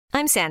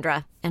I'm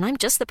Sandra, and I'm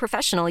just the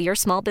professional your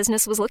small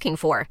business was looking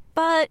for.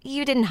 But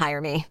you didn't hire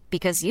me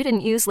because you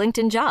didn't use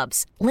LinkedIn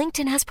Jobs.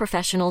 LinkedIn has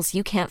professionals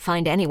you can't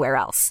find anywhere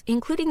else,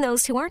 including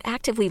those who aren't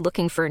actively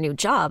looking for a new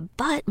job,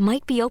 but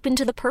might be open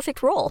to the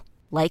perfect role,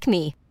 like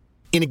me.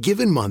 In a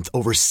given month,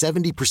 over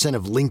 70%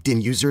 of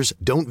LinkedIn users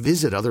don't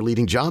visit other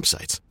leading job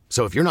sites.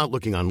 So if you're not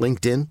looking on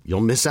LinkedIn,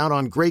 you'll miss out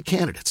on great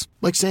candidates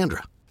like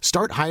Sandra.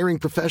 Start hiring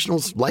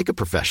professionals like a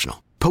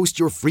professional. Post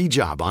your free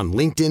job on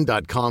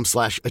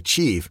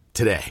linkedin.com/achieve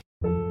today.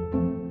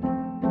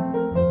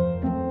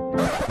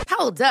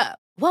 Hold up.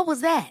 What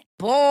was that?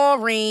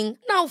 Boring.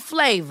 No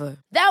flavor.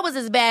 That was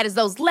as bad as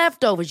those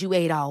leftovers you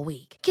ate all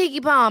week.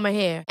 Keke Palmer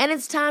here. And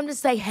it's time to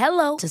say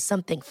hello to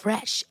something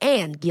fresh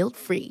and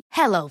guilt-free.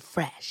 Hello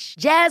Fresh.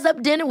 Jazz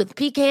up dinner with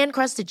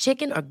pecan-crusted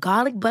chicken or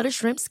garlic butter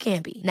shrimp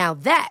scampi. Now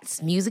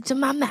that's music to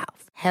my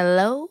mouth.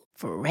 Hello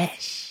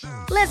Fresh.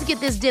 Let's get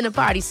this dinner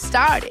party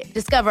started.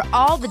 Discover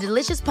all the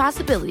delicious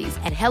possibilities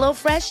at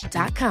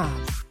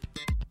hellofresh.com.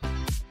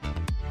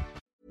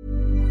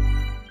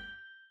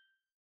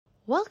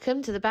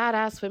 Welcome to the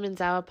Badass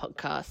Women's Hour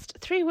podcast.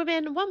 3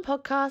 women, 1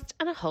 podcast,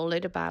 and a whole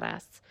load of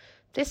badass.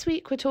 This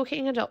week we're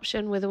talking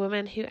adoption with a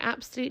woman who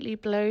absolutely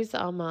blows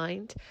our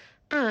mind,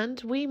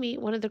 and we meet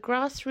one of the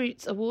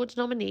Grassroots Awards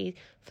nominees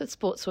for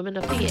Sportswoman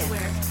of the Year.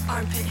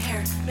 Armpit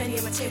hair, many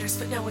imitators,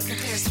 but no one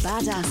compares.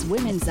 Badass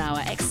Women's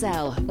Hour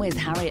XL with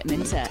Harriet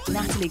Minter,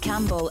 Natalie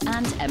Campbell,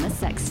 and Emma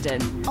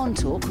Sexton on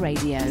Talk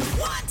Radio. 1,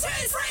 2,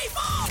 3,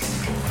 4.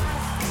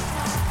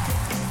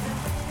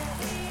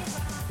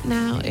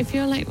 Now, if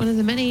you're like one of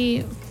the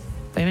many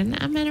women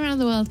and men around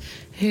the world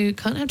who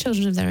can't have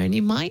children of their own,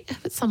 you might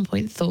have at some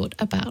point thought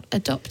about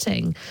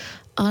adopting.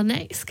 Our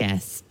next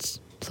guest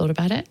thought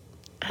about it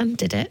and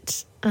did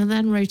it, and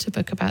then wrote a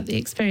book about the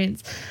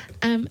experience.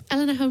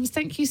 Eleanor Holmes,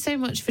 thank you so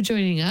much for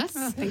joining us.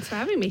 Oh, thanks for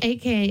having me.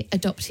 AKA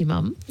Adoptee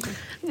Mum.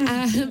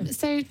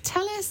 So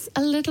tell us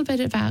a little bit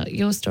about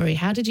your story.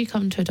 How did you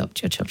come to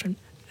adopt your children?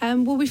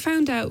 Well, we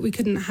found out we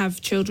couldn't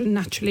have children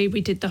naturally.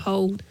 We did the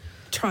whole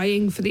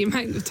trying for the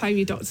amount of time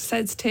your doctor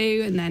says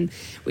to, and then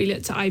we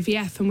looked at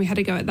IVF and we had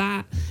a go at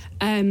that.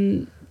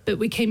 But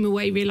we came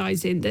away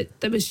realising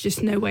that there was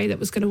just no way that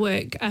was going to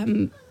work.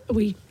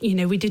 We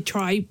did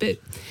try, but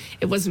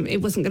it wasn't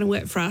going to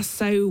work for us.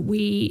 So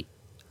we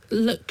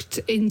looked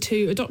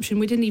into adoption.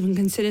 We didn't even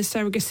consider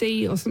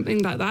surrogacy or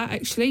something like that,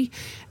 actually.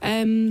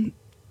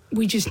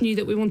 We just knew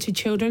that we wanted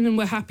children, and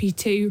we're happy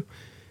to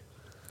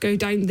go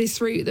down this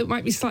route that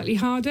might be slightly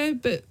harder,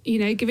 but,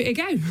 give it a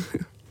go.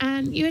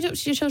 And you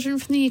adopted your children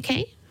from the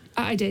UK?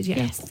 I did, yeah.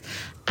 Yes.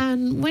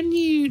 And when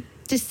you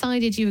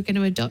decided you were going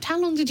to adopt, how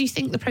long did you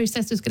think the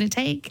process was going to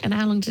take, and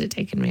how long did it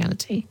take in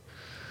reality?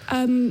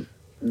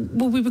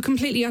 Well, we were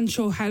completely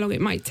unsure how long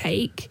it might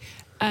take.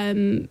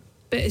 But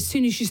as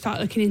soon as you start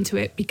looking into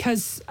it,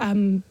 because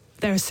there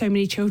are so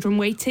many children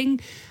waiting,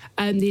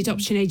 the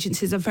adoption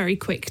agencies are very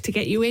quick to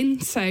get you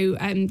in. So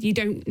you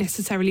don't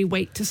necessarily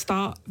wait to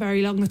start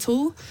very long at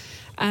all.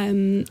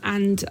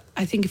 And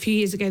I think a few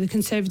years ago, the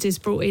Conservatives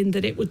brought in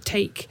that it would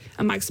take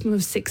a maximum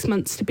of 6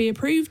 months to be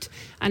approved.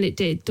 And it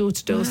did, door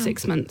to door, wow.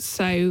 6 months.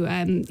 So,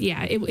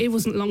 it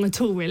wasn't long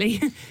at all,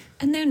 really.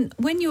 And then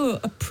when you're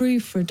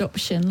approved for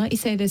adoption, like you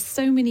say, there's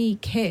so many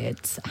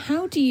kids.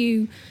 How do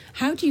you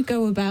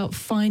go about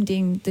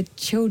finding the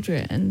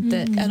children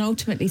that and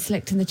ultimately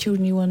selecting the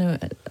children you want to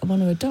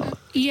adopt?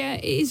 Yeah,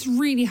 it is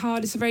really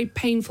hard. It's a very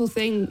painful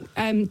thing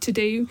to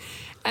do.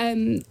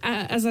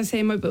 As I say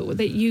in my book,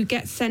 that you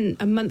get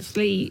sent a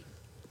monthly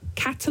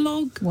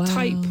catalogue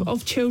type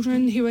of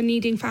children who are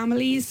needing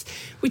families,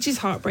 which is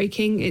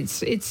heartbreaking.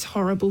 It's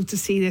horrible to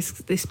see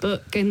this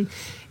book, and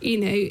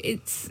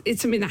it's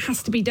something that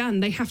has to be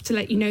done. They have to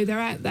let you know they're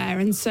out there,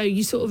 and so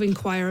you sort of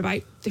inquire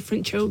about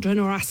different children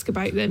or ask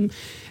about them,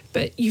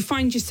 but you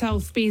find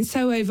yourself being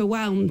so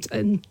overwhelmed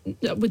and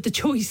with the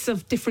choice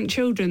of different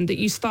children that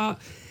you start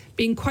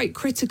being quite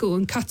critical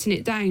and cutting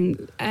it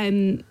down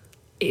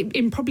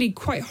in probably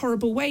quite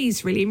horrible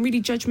ways, really, in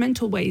really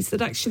judgmental ways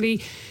that actually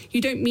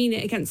you don't mean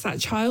it against that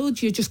child.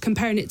 You're just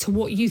comparing it to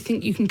what you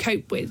think you can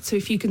cope with. So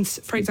if you can,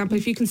 for example,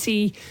 if you can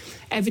see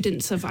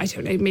evidence of, I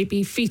don't know,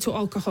 maybe fetal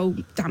alcohol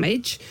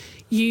damage,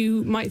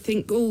 you might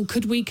think, oh,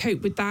 could we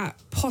cope with that?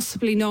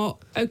 Possibly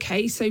not.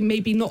 Okay, so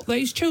maybe not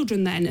those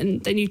children then,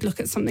 and then you'd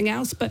look at something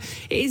else. But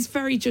it is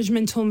very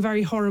judgmental and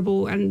very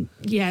horrible, and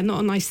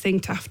not a nice thing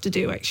to have to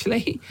do,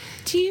 actually.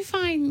 Do you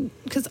find,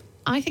 because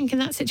I think in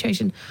that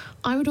situation,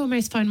 I would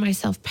almost find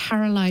myself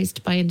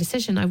paralysed by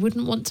indecision. I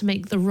wouldn't want to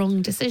make the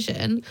wrong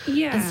decision.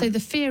 Yeah. And so the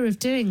fear of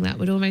doing that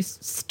would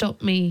almost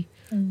stop me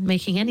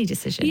making any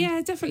decision.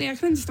 Yeah, definitely. I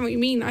can understand what you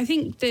mean. I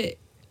think that,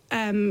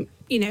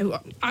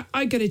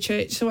 I go to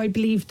church, so I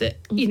believe that,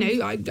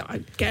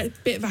 I'd get a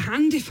bit of a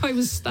hand if I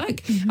was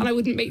stuck and I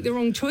wouldn't make the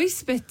wrong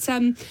choice. But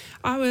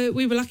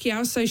we were lucky.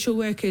 Our social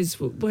workers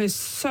were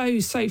so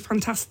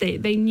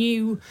fantastic. They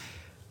knew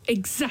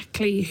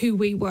exactly who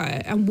we were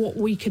and what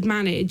we could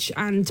manage.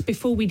 And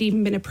before we'd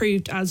even been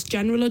approved as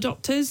general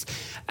adopters,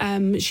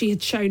 she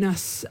had shown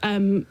us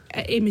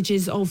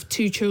images of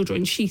 2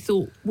 children she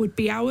thought would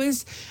be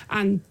ours,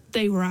 and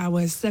they were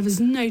ours. There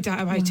was no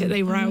doubt about it.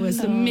 They were ours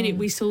the minute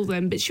we saw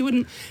them. But she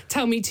wouldn't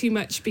tell me too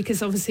much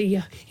because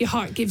obviously your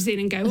heart gives in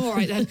and go, all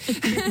right then.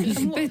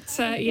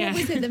 But yeah.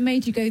 What was it that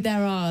made you go,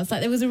 they're ours?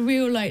 Like there was a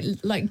real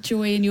like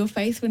joy in your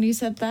face when you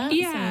said that?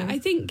 Yeah, I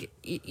think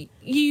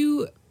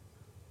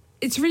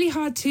it's really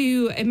hard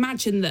to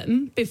imagine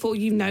them before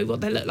you know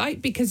what they look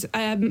like, because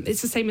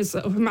it's the same as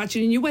sort of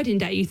imagining your wedding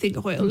day. You think,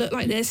 oh, it'll look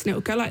like this and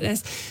it'll go like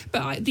this.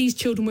 But these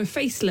children were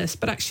faceless.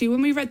 But actually,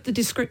 when we read the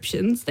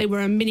descriptions, they were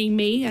a mini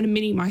me and a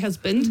mini my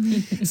husband.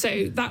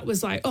 So that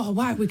was like, oh,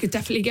 wow, we could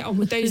definitely get on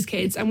with those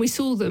kids. And we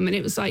saw them and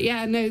it was like,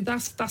 yeah, no,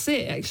 that's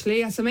it,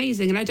 actually. That's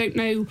amazing. And I don't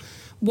know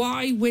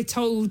why we're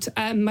told.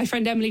 My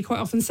friend Emily quite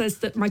often says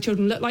that my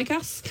children look like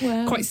us,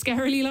 quite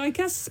scarily like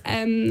us.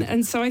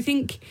 And so I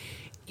think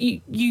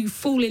you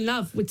fall in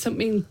love with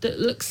something that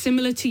looks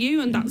similar to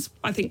you, and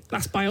I think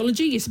that's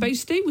biology. You're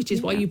supposed to, which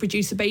is why you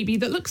produce a baby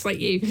that looks like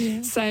you.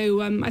 Yeah. So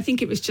I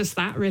think it was just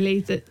that, really.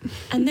 That.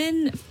 And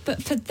then,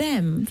 but for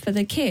them, for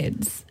the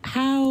kids,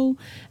 how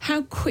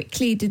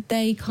quickly did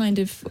they kind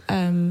of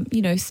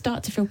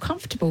start to feel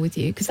comfortable with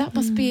you? Because that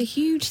must be a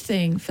huge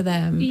thing for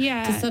them.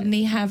 To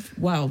suddenly have,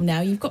 well,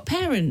 now you've got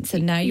parents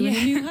and now you're in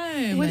a new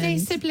home. Were they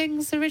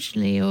siblings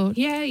originally, or?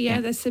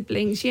 Yeah, they're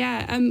siblings.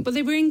 But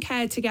they were in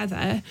care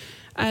together.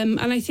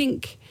 And I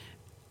think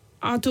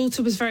our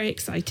daughter was very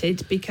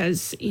excited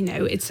because,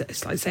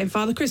 it's like saying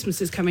Father Christmas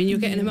is coming, you're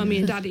getting a mummy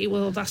and daddy.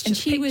 Well, that's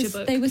just and a picture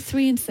book. They were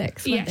 3 and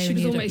 6, weren't they? She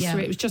was almost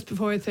 3. It was just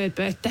before her 3rd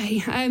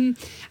birthday.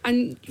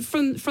 And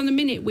from the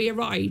minute we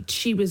arrived,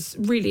 she was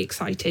really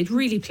excited,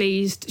 really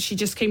pleased. She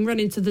just came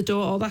running to the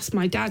door, oh, that's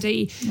my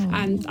daddy.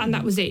 And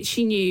that was it.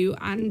 She knew,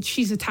 and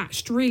she's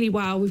attached really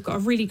well. We've got a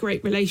really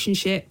great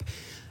relationship.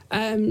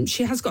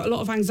 She has got a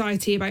lot of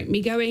anxiety about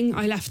me going.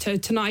 I left her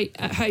tonight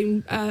at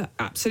home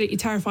absolutely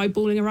terrified,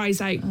 bawling her eyes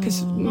out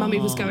because mummy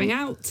was going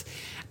out.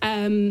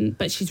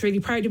 But she's really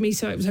proud of me,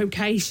 so it was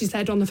okay. She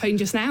said on the phone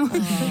just now.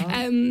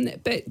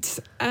 But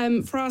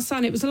for our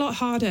son, it was a lot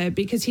harder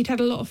because he'd had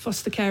a lot of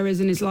foster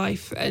carers in his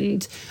life,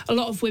 and a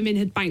lot of women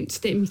had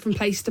bounced him from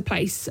place to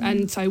place.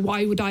 And so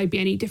why would I be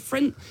any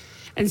different?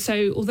 And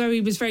so although he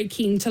was very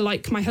keen to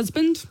like my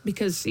husband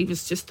because he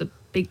was just a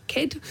big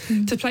kid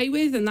to play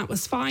with, and that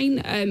was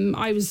fine,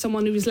 I was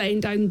someone who was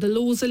laying down the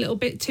laws a little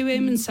bit to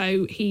him, and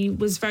so he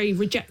was very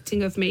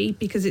rejecting of me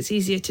because it's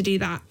easier to do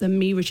that than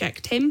me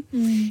reject him.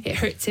 It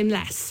hurts him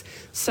less.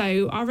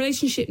 So our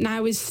relationship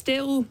now is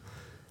still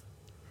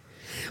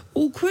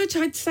awkward,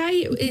 I'd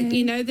say.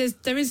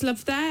 There is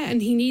love there,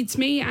 and he needs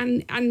me,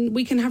 and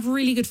we can have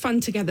really good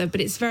fun together,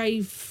 but it's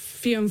very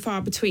few and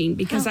far between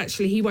because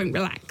actually he won't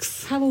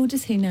relax. How old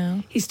is he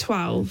now? He's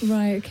 12.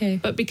 Right, okay.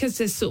 But because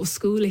there's sort of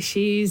school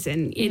issues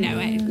and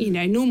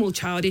normal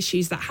child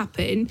issues that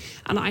happen,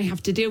 and I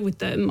have to deal with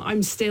them,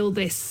 I'm still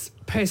this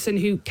person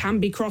who can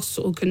be cross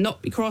or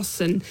cannot be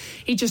cross, and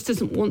he just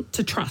doesn't want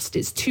to trust.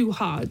 It's too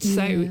hard.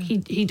 So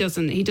he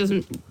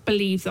doesn't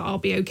believe that I'll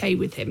be okay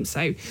with him.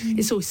 So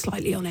it's always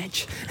slightly on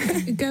edge.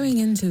 Going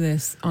into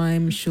this,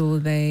 I'm sure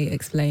they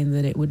explained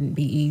that it wouldn't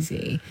be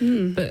easy,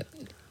 but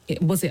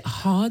was it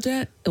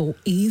harder or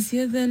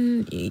easier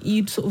than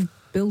you'd sort of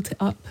built it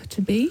up to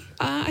be?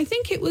 I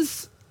think it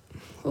was,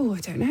 I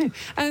don't know.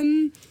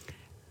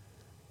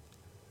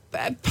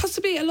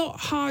 Possibly a lot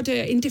harder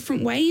in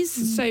different ways.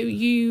 So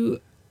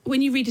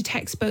when you read a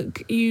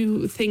textbook,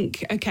 you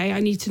think, okay,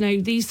 I need to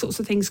know these sorts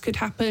of things could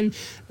happen.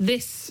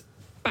 This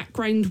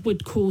background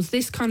would cause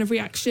this kind of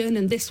reaction,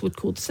 and this would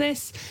cause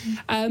this.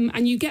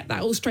 And you get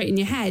that all straight in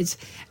your head.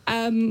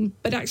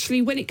 But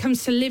actually, when it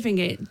comes to living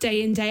it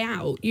day in, day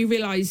out, you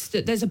realise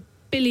that there's a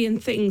billion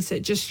things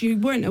that just you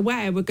weren't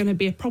aware were going to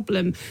be a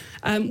problem,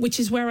 which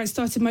is where I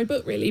started my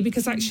book, really,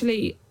 because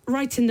actually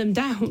writing them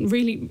down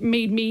really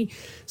made me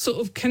sort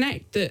of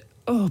connect that,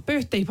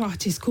 birthday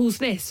parties cause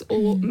this,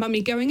 or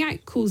mummy going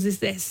out causes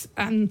this.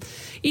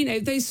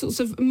 Those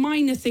sorts of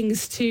minor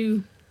things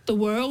to the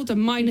world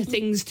and minor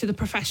things to the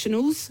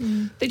professionals.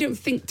 They don't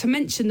think to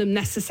mention them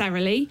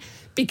necessarily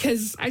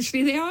because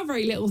actually they are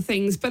very little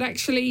things, but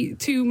actually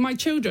to my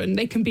children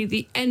they can be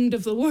the end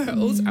of the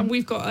world, and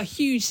we've got a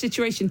huge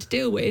situation to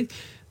deal with,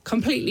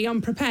 completely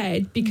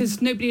unprepared,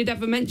 because nobody had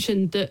ever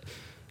mentioned that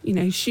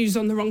shoes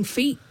on the wrong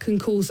feet can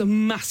cause a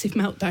massive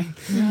meltdown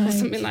or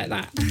something like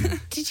that.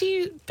 Did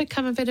you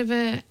become a bit of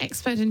an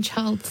expert in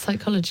child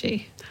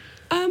psychology?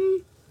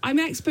 I'm an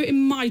expert in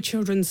my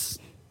children's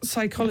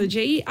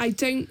psychology. I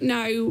don't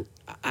know,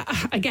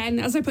 again,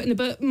 as I put in the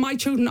book, my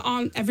children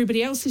aren't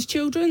everybody else's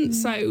children.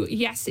 So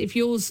yes, if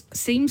yours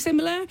seem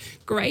similar,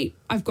 great.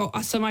 I've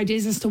got some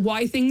ideas as to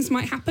why things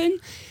might happen.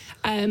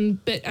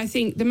 But I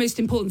think the most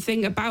important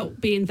thing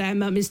about being their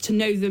mum is to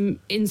know them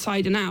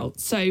inside and out.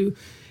 So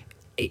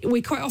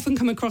we quite often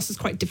come across as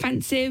quite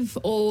defensive,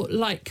 or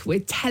like we're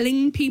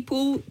telling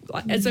people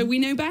as though we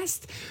know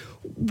best,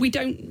 we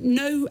don't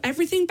know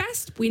everything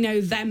best. We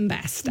know them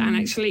best. And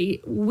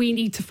actually, we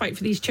need to fight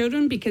for these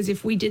children, because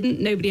if we didn't,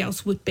 nobody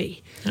else would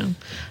be. Oh.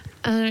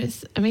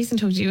 It's amazing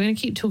talking to you. We're going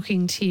to keep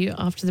talking to you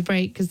after the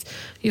break, because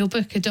your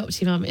book,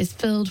 Adopt Your Mum, is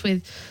filled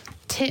with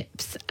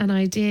tips and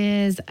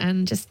ideas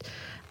and just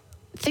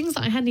things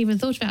that I hadn't even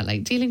thought about,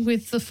 like dealing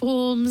with the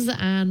forms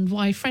and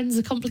why friends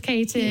are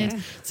complicated. Yeah.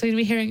 So we're going to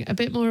be hearing a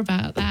bit more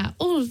about that,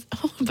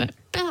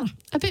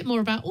 a bit more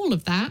about all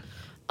of that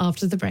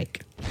after the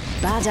break.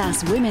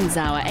 Badass Women's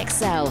Hour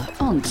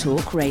XL on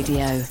Talk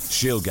Radio.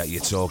 She'll get you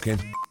talking.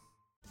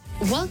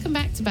 Welcome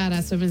back to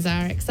Badass Women's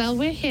Hour XL.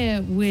 We're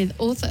here with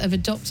author of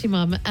Adopt Your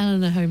Mum,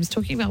 Eleanor Holmes,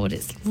 talking about what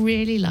it's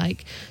really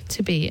like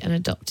to be an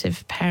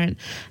adoptive parent.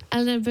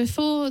 Eleanor,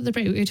 before the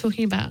break, we were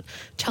talking about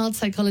child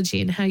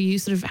psychology and how you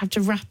sort of have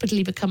to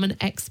rapidly become an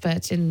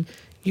expert in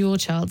your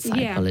child's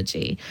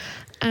psychology.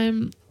 Yeah.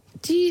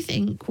 Do you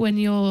think when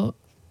you're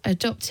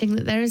adopting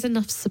that there is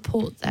enough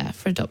support there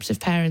for adoptive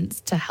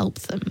parents to help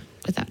them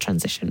with that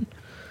transition?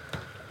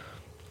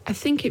 I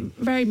think it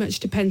very much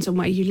depends on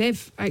where you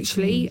live,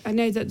 actually. I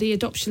know that the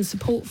Adoption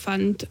Support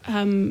Fund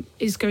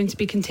is going to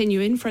be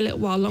continuing for a little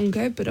while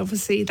longer, but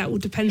obviously that will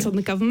depend on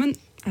the government,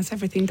 as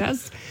everything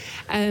does.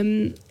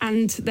 And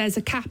there's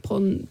a cap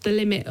on the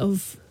limit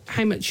of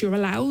how much you're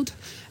allowed,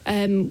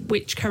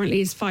 which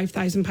currently is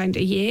 £5,000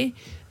 a year.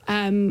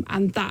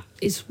 And that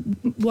is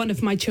one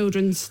of my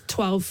children's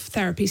 12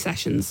 therapy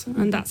sessions,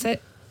 and that's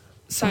it.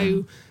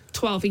 So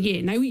 12 a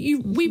year. Now, we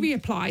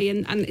reapply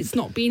and it's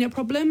not been a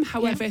problem.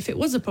 However, if it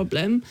was a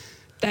problem,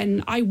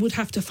 then I would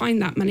have to find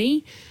that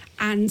money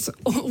and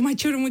all my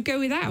children would go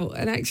without.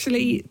 And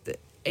actually,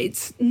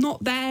 it's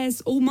not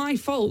theirs or my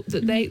fault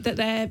that that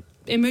their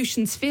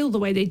emotions feel the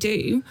way they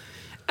do.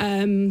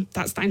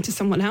 That's down to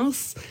someone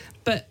else.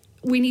 But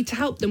we need to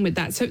help them with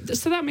that. So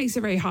that makes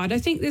it very hard. I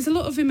think there's a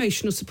lot of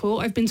emotional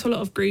support. I've been to a lot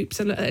of groups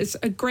and it's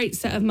a great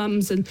set of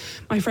mums, and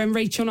my friend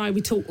Rachel and I,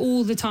 we talk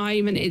all the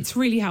time, and it's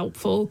really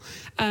helpful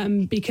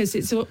because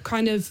it's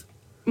kind of,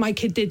 my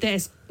kid did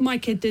this, my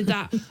kid did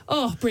that.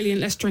 Oh,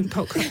 brilliant, let's drink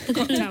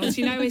cocktails.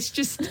 You know, it's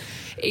just,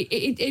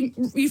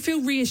 you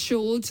feel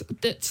reassured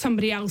that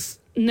somebody else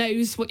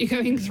knows what you're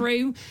going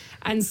through.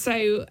 And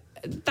so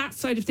that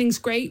side of things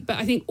great, but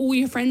I think all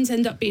your friends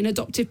end up being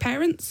adoptive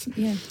parents,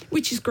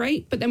 which is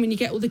great. But then when you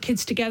get all the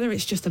kids together,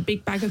 it's just a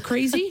big bag of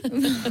crazy.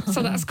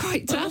 So that's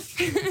quite tough.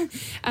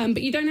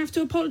 But you don't have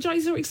to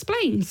apologise or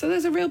explain. So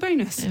there's a real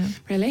bonus,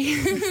 really.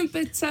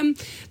 But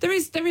there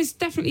is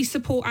definitely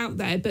support out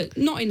there, but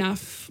not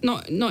enough.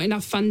 Not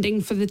enough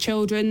funding for the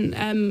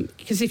children.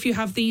 Because if you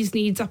have these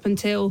needs up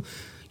until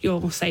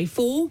you're, say,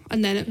 4,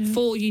 and then at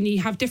 4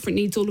 you have different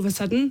needs all of a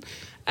sudden.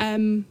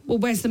 Well,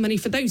 where's the money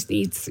for those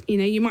needs? You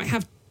know, you might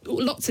have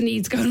lots of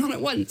needs going on at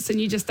once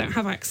and you just don't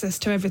have access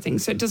to everything.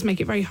 So it does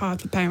make it very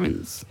hard for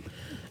parents.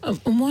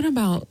 And what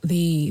about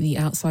the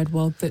outside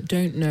world that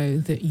don't know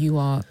that you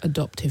are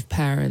adoptive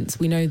parents?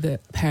 We know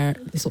that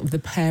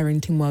the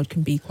parenting world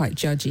can be quite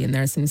judgy, and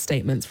there are some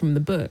statements from the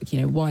book.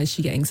 You know, why is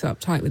she getting so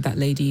uptight with that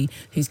lady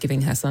who's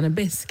giving her son a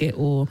biscuit?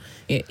 Or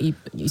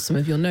some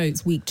of your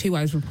notes, week 2,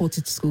 I was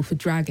reported to school for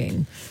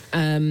dragging.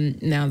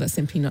 Now that's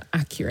simply not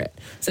accurate.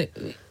 So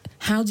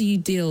how do you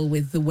deal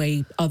with the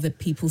way other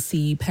people see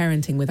you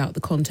parenting without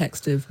the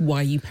context of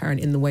why you parent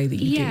in the way that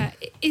you do? Yeah,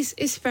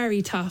 it's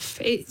very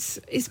tough. It's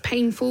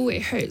painful.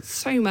 It hurts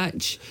so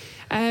much.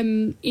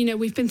 You know,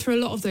 we've been through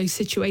a lot of those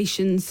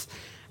situations,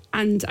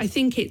 and I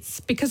think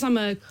it's because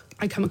I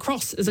come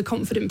across as a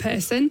confident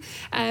person.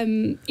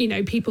 You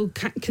know, people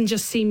can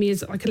just see me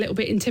as like a little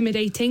bit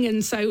intimidating,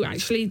 and so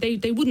actually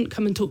they wouldn't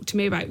come and talk to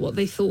me about what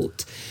they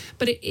thought.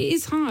 But it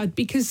is hard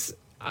because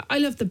I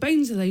love the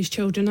bones of those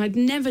children. I'd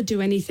never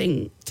do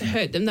anything to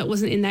hurt them that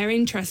wasn't in their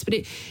interest, but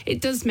it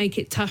does make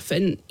it tough.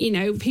 And, you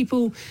know,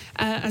 people,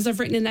 as I've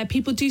written in there,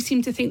 people do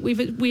seem to think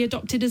we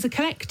adopted as a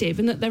collective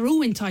and that they're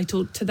all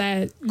entitled to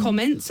their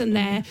comments and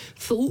their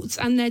thoughts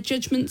and their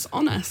judgments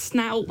on us.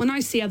 Now, when I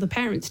see other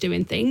parents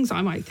doing things,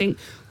 I might think,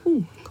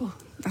 oh, God,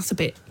 that's a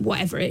bit,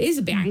 whatever it is,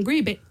 a bit angry,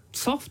 a bit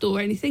soft or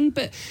anything,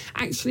 but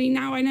actually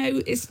now I know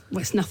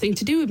it's nothing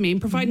to do with me, and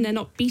providing they're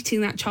not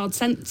beating that child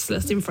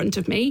senseless in front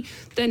of me,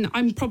 then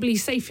I'm probably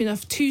safe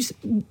enough to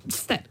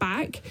step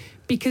back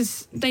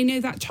because they know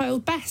that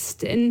child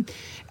best. And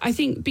I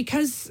think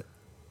because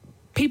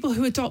people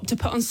who adopt are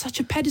put on such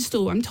a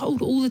pedestal, I'm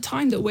told all the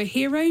time that we're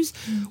heroes.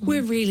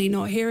 We're really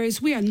not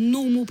heroes. We are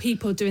normal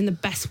people doing the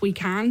best we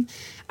can.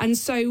 And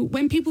so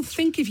when people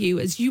think of you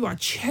as you are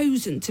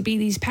chosen to be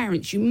these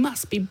parents, you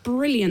must be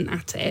brilliant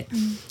at it.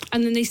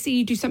 And then they see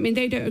you do something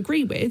they don't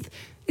agree with,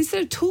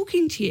 instead of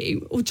talking to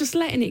you or just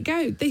letting it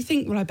go, they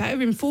think, well, I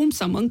better inform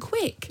someone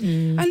quick.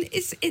 And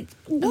it's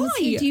why? Also,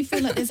 do you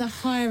feel like there's a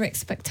higher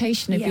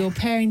expectation of your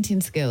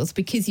parenting skills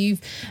because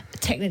you've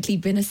technically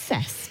been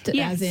assessed,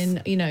 as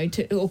in, you know,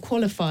 or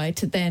qualified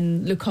to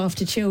then look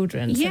after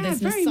children? So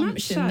there's an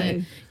assumption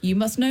that you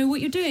must know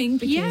what you're doing.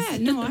 Because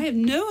no, I have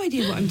no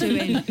idea what I'm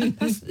doing.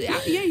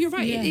 You're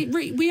right.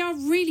 We are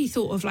really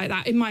thought of like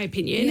that, in my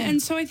opinion.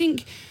 And so I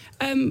think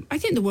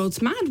the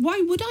world's mad.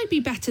 Why would I be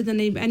better than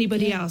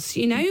anybody else?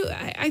 You know,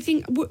 I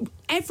think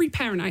every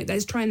parent out there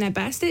is trying their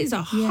best. It is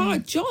a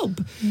hard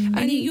job.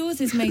 And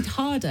yours is made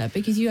harder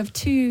because you have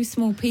two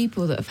small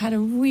people that have had a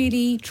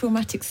really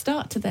traumatic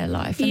start to their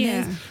life.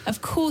 And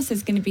of course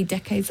there's going to be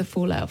decades of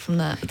fallout from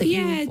that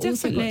you've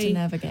also got to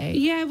navigate.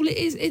 Yeah, well,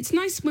 it's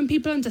nice when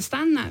people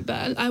understand that,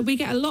 but we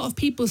get a lot of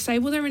people say,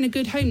 well, they're in a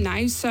good home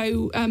now,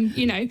 so,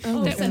 you know,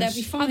 so they'll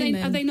be fine.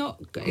 are they not,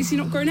 is he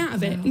not grown out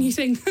of it? And you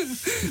think,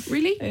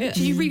 really?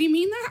 Do you really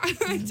mean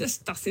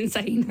that? That's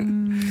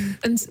insane.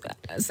 And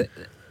so,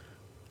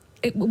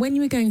 when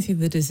you were going through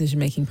the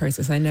decision-making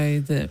process, I know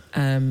that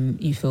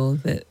you feel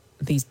that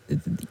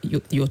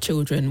your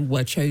children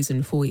were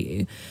chosen for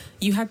you.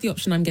 You had the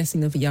option, I'm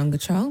guessing, of a younger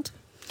child?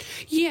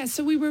 Yeah,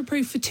 so we were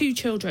approved for 2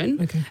 children.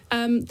 Okay.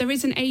 There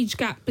is an age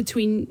gap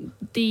between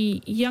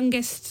the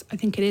youngest, I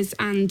think it is,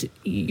 and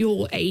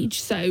your age.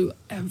 So,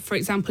 for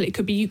example, it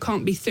could be you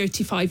can't be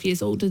 35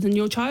 years older than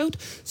your child.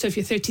 So if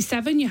you're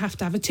 37, you have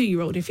to have a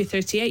 2-year-old. If you're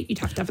 38, you'd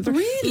have to have a 3.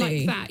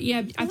 Really? Like that.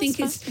 Yeah, I think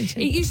it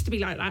used to be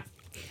like that.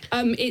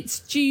 It's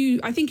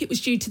due, I think it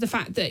was due to the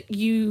fact that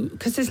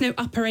because there's no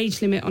upper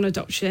age limit on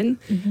adoption,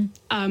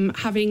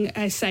 having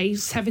a, say,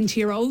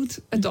 70-year-old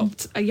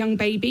adopt a young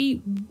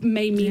baby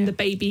may mean the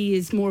baby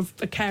is more of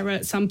a carer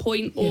at some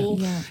point, or,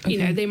 you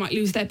know, they might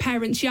lose their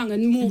parents young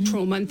and more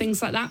trauma and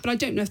things like that. But I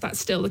don't know if that's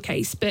still the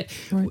case. But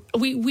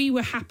we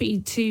were happy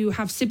to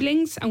have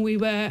siblings, and we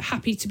were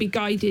happy to be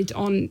guided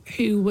on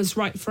who was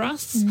right for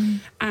us.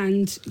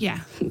 And,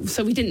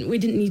 so we didn't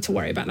need to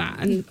worry about that.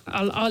 And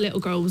our little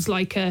girl was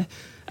like a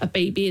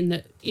baby in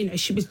that, you know,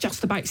 she was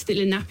just about still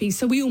in nappies,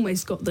 so we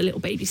almost got the little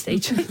baby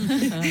stage,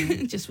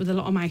 just with a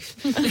lot of mouth.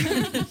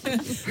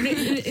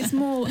 It's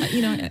more,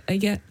 you know, I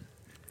get,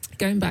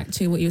 going back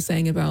to what you were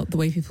saying about the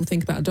way people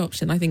think about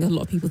adoption, I think a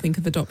lot of people think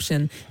of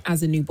adoption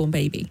as a newborn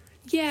baby.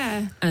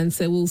 Yeah. And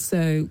so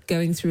also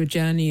going through a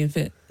journey of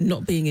it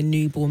not being a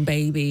newborn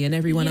baby and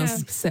everyone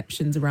else's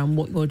perceptions around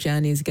what your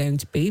journey is going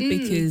to be,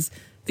 because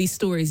these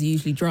stories are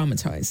usually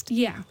dramatised.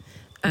 Yeah.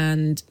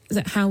 And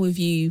how have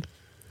you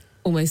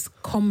almost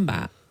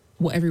combat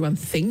what everyone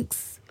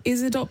thinks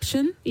is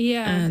adoption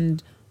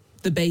and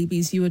the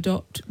babies you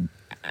adopt,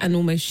 and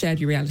almost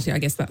shared your reality? I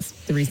guess that's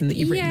the reason that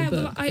you've written the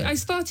book. Well, I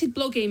started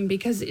blogging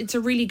because it's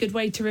a really good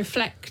way to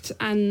reflect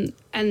and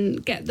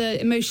get the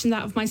emotions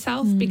out of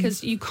myself,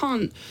 because you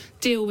can't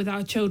deal with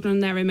our children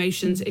and their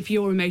emotions if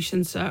your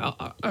emotions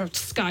are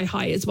sky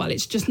high as well.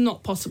 It's just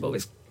not possible.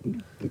 It's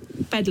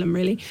bedlam,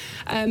 really.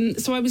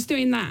 So I was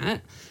doing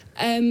that.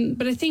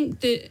 But I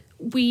think that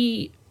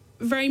we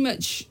very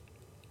much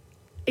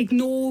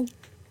ignore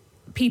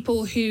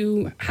people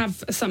who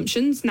have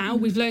assumptions now.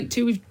 We've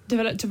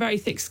developed a very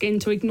thick skin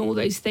to ignore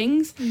those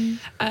things.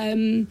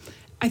 I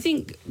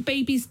think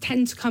babies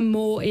tend to come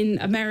more in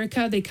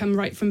America. They come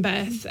right from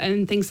birth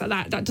and things like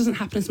that. That doesn't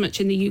happen as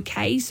much in the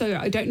UK, so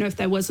I don't know if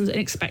there was an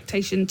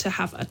expectation to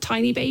have a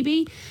tiny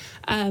baby.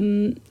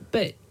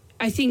 But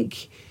I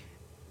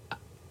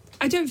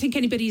don't think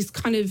anybody's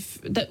kind of,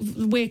 that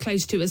we're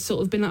close to, has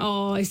sort of been like,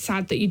 oh, it's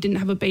sad that you didn't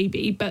have a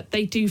baby, but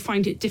they do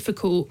find it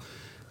difficult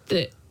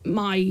that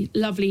my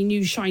lovely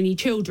new shiny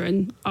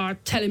children are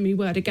telling me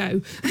where to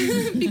go,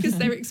 because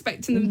they're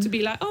expecting them to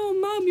be like, oh,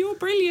 Mum, you're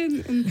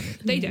brilliant, and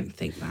they don't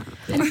think that.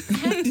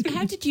 And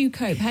how did you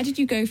cope? How did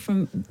you go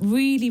from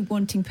really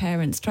wanting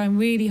parents, trying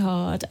really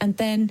hard, and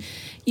then,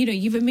 you know,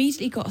 you've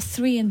immediately got a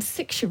 3 and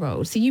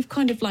 6-year-old, so you've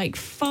kind of like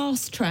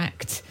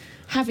fast-tracked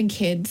having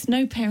kids,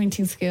 no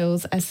parenting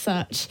skills as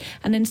such,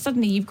 and then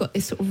suddenly you've got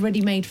this sort of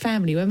ready-made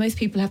family where most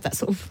people have that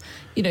sort of,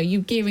 you know, you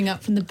gearing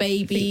up from the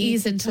baby, the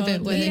ease into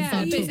it when they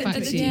can't talk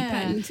back to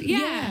you.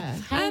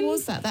 How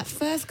was that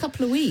first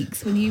couple of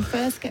weeks when you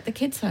first get the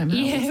kids home?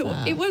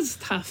 It was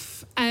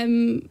tough.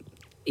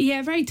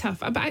 Very tough.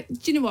 But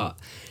do you know what?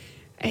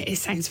 It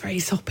sounds very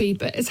soppy,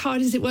 but as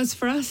hard as it was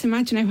for us,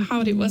 imagine how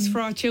hard it was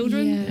for our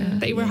children.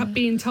 They were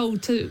being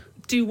told to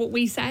do what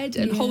we said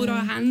and hold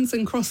our hands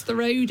and cross the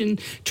road and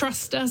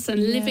trust us and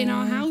live in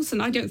our house.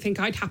 And I don't think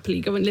I'd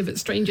happily go and live at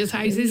strangers'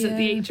 houses at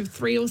the age of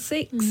 3 or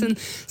 6. And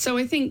so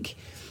I think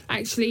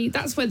actually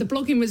that's where the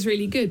blogging was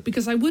really good,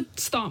 because I would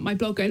start my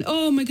blog going,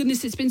 oh my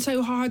goodness, it's been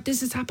so hard,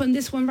 this has happened,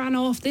 this one ran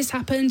off, this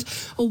happened,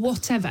 or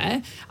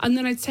whatever, and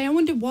then I'd say, I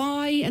wonder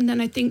why, and then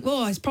I'd think,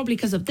 oh, it's probably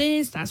because of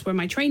this, that's where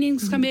my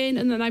trainings come in,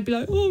 and then I'd be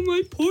like, oh,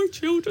 my poor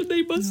children,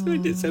 they must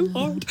find it so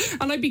hard,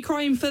 and I'd be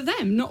crying for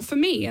them, not for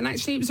me. And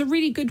actually it was a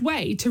really good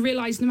way to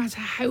realise no matter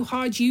how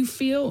hard you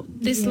feel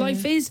this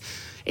life is,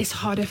 it's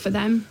harder for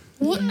them.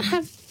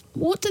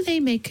 What do they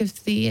make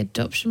of the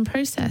adoption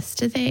process?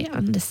 Do they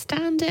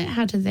understand it?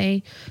 How do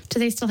they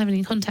still have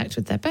any contact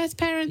with their birth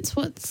parents?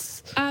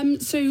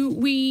 So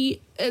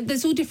we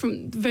there's all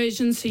different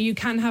versions. So you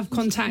can have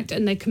contact,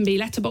 and there can be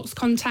letterbox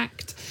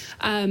contact,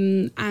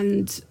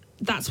 and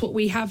that's what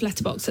we have,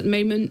 letterbox at the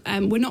moment.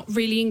 We're not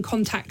really in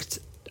contact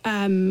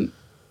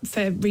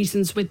for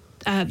reasons with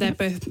their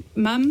birth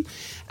mum,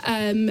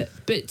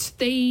 but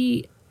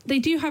they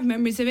do have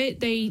memories of it.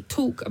 They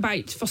talk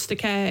about foster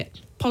care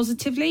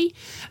positively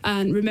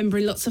and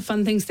remembering lots of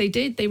fun things they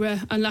did. They were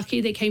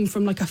unlucky. They came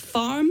from like a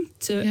farm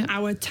to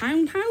our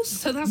townhouse,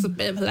 so that's a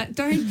bit of a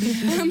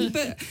letdown.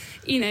 But,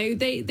 you know,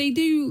 they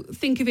do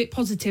think of it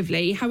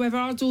positively. However,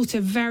 our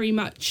daughter very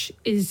much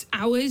is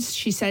ours.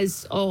 She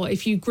says, oh,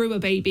 if you grew a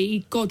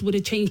baby, God would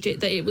have changed it,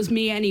 that it was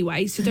me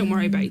anyway, so don't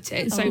worry about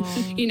it. So,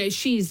 you know,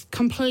 she's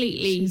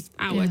completely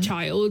our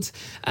child.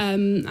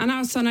 And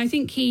our son, I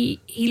think he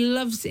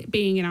loves it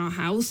being in our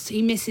house.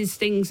 He misses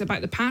things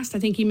about the past. I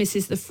think he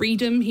misses the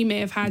freedom he may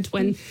have had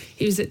when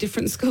he was at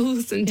different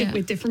schools and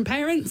with different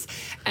parents.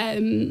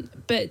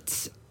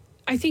 But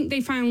I think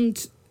they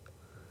found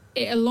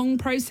it a long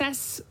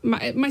process.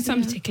 My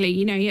son particularly,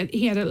 you know,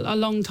 he had a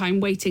long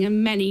time waiting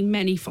and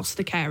many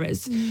foster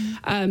carers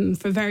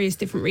for various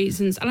different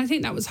reasons. And I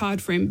think that was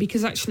hard for him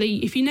because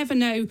actually, if you never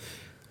know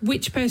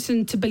which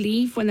person to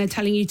believe when they're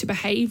telling you to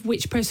behave,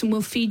 which person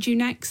will feed you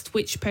next,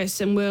 which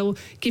person will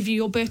give you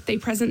your birthday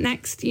present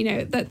next, you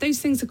know, that those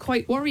things are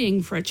quite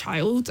worrying for a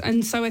child.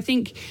 And so I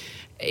think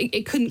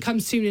it couldn't come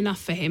soon enough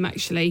for him,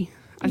 actually.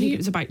 I think it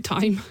was about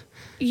time.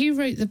 You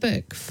wrote the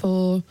book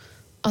for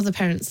other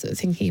parents that are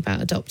thinking about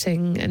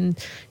adopting, and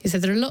you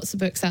said there are lots of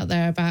books out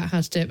there about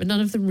how to do it, but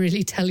none of them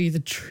really tell you the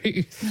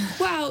truth.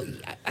 Well,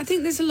 I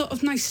think there's a lot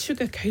of nice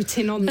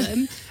sugarcoating on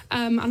them,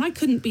 and I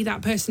couldn't be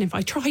that person if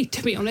I tried,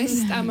 to be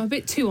honest. I'm a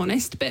bit too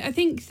honest, but I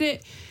think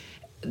that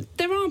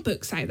there are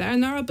books out there,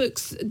 and there are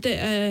books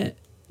that are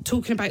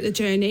talking about the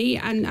journey,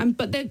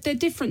 but they're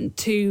different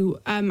to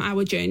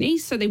our journey,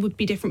 so they would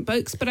be different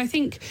books. But I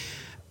think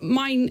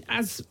mine,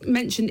 as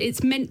mentioned,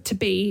 it's meant to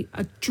be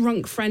a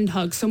drunk friend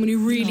hug, someone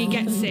who really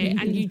gets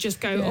it, and you just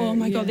go, oh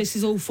my God, this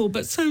is awful,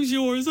 but so's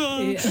yours.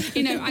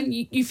 You know, and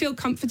you feel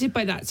comforted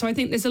by that. So I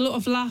think there's a lot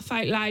of laugh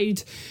out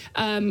loud.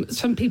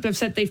 Some people have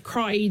said they've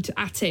cried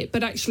at it,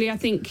 but actually I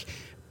think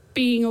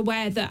being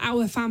aware that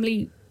our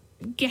family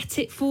get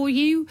it for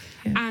you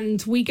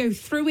and we go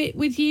through it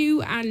with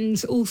you,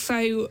 and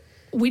also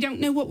we don't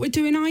know what we're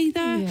doing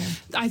either.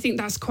 I think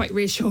that's quite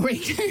reassuring.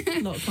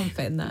 A lot of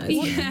comfort in that.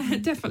 Yeah,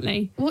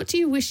 definitely. What do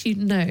you wish you'd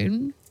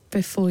known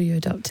before you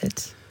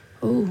adopted?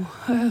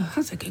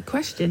 That's a good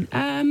question.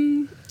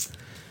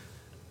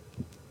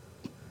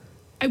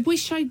 I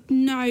wish I'd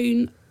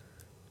known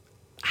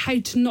how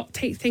to not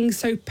take things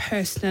so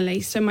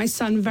personally. So my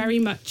son very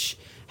much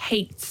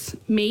hates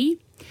me.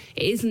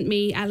 It isn't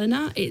me,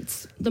 Eleanor,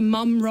 it's the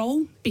mum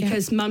role,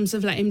 because mums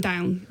have let him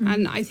down.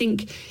 And I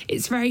think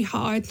it's very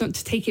hard not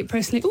to take it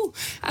personally.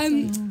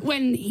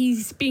 When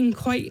he's being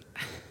quite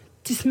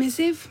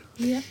dismissive.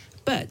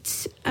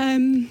 But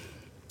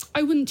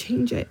I wouldn't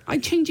change it.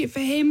 I'd change it for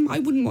him. I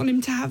wouldn't want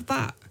him to have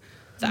that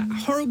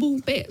horrible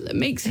bit that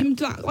makes him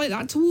like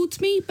that towards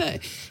me.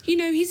 But, you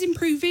know, he's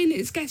improving,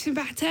 it's getting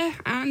better.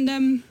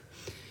 And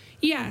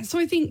so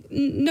I think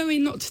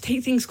knowing not to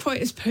take things quite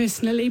as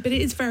personally, but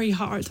it is very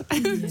hard.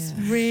 It's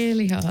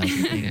really hard.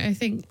 I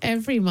think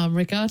every mum,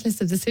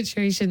 regardless of the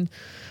situation,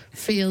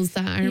 feels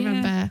that. I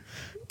remember,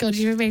 God,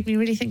 you made me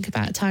really think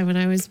about a time when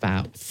I was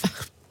about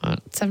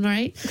 7 or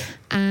 8,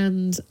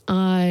 and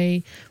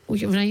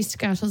when I used to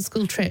go out on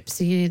school trips,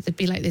 there'd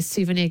be like this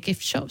souvenir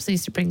gift shops. I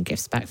used to bring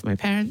gifts back for my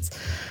parents,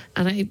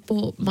 and I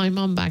bought my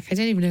mum back, I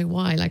don't even know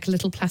why, like a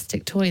little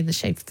plastic toy in the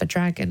shape of a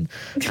dragon.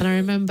 And I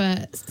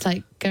remember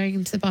like going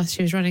into the bath,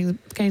 she was running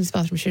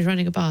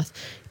a bath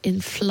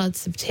in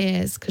floods of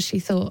tears because she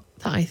thought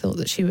that I thought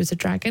that she was a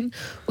dragon,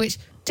 which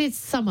did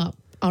sum up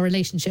our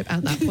relationship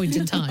at that point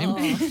in time.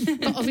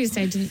 But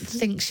obviously I didn't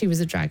think she was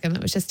a dragon.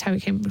 That was just how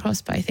it came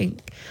across. But I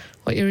think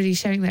what you're really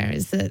showing there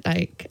is that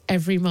like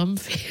every mum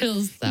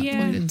feels that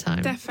point in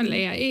time.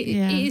 Definitely.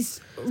 It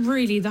is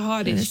really the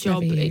hardest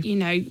job, you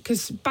know,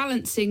 because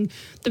balancing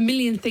the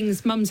million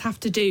things mums have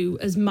to do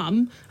as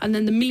mum, and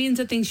then the millions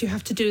of things you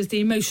have to do as the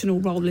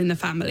emotional role in the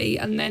family,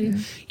 and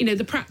then, you know,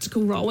 the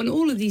practical role, and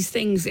all of these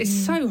things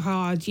is so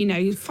hard, you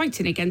know,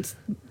 fighting against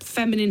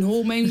feminine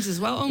hormones as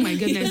well. Oh my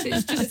goodness,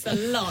 it's just a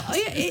lot.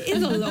 It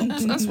is a lot.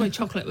 That's why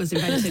chocolate was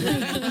invented.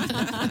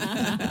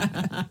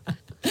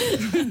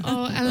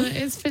 Eleanor,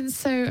 it's been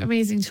so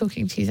amazing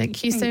talking to you.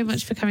 Thank you so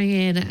much for coming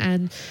in.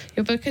 And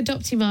your book,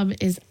 Adopty Mum,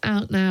 is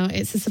out now.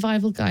 It's a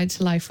survival guide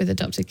to life with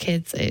adopted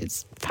kids.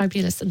 It's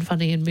fabulous and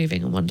funny and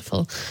moving and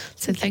wonderful.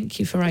 So thank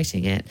you for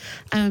writing it.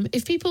 Can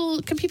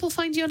people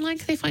find you online?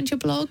 Can they find your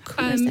blog?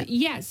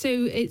 So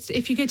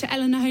if you go to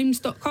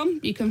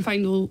eleanorholmes.com, you can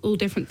find all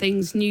different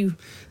things, new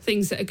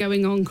things that are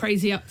going on,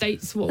 crazy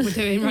updates, what we're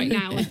doing right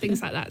now and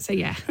things like that. So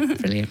yeah.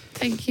 Brilliant.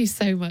 Thank you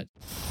so much.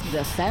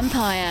 The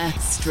Fempire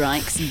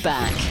Strikes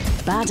Back.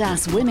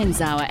 Badass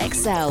Women's Hour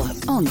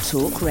XL on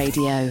Talk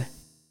Radio.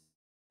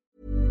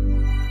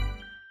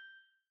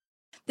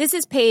 This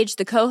is Paige,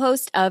 the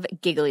co-host of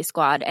Giggly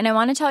Squad, and I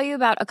want to tell you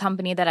about a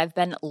company that I've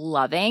been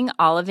loving,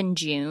 Olive &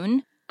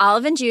 June.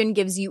 Olive & June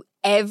gives you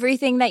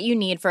everything that you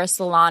need for a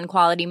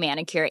salon-quality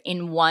manicure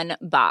in one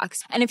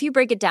box. And if you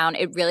break it down,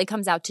 it really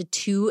comes out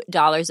to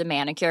 $2 a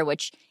manicure,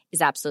 which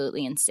is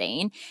absolutely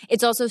insane.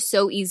 It's also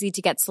so easy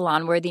to get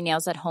salon-worthy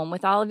nails at home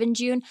with Olive &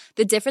 June.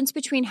 The difference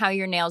between how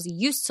your nails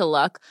used to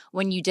look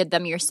when you did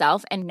them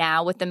yourself and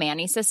now with the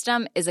Mani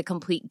system is a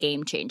complete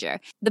game changer.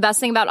 The best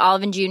thing about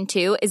Olive & June,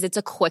 too, is it's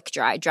a quick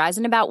dry. Dries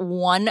in about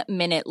 1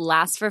 minute,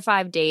 lasts for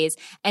 5 days,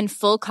 and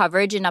full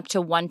coverage in up to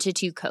 1 to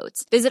 2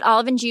 coats. Visit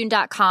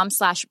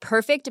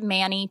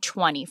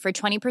oliveandjune.com/perfectmani20 for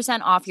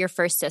 20% off your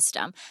first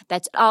system.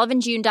 That's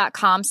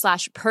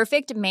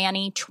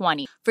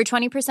oliveandjune.com/perfectmani20 for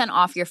 20%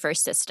 off your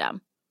first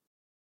system.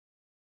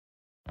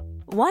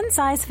 One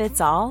size fits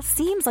all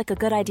seems like a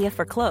good idea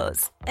for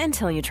clothes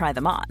until you try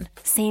them on.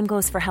 Same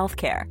goes for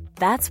healthcare.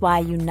 That's why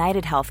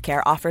United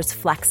Healthcare offers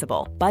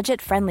flexible,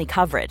 budget-friendly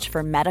coverage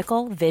for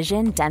medical,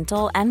 vision,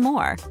 dental, and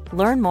more.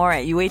 Learn more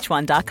at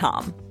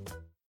uh1.com.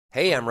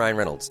 Hey, I'm Ryan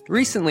Reynolds.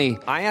 Recently,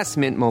 I asked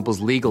Mint Mobile's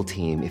legal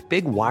team if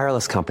big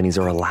wireless companies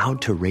are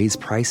allowed to raise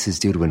prices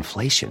due to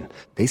inflation.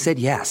 They said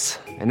yes.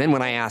 And then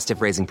when I asked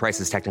if raising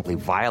prices technically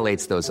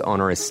violates those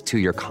onerous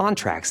two-year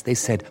contracts, they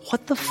said,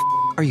 "What the f***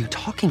 are you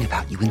talking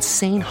about, you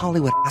insane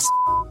Hollywood ass?"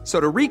 So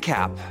to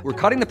recap, we're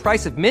cutting the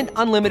price of Mint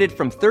Unlimited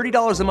from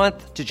 $30 a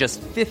month to just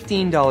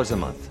 $15 a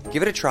month.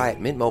 Give it a try at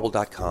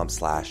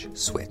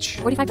mintmobile.com/switch.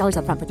 $45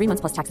 up front for 3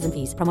 months plus taxes and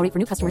fees. Promo rate for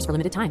new customers for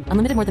limited time.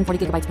 Unlimited more than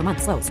 40 gigabytes per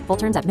month. Slows full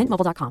terms at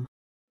mintmobile.com.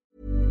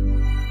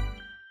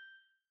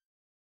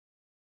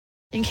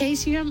 In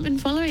case you haven't been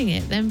following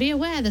it, then be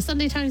aware the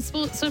Sunday Times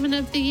Sportswoman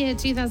of the Year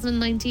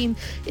 2019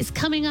 is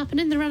coming up,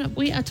 and in the run-up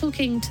we are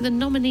talking to the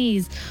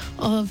nominees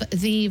of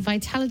the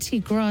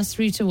Vitality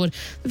Grassroots Award,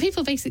 the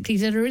people basically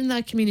that are in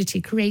their community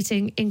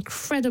creating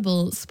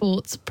incredible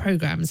sports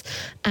programmes.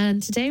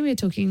 And today we're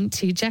talking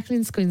to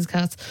Jacqueline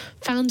Squinscast,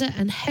 founder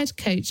and head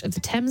coach of the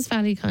Thames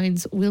Valley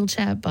Kinds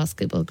Wheelchair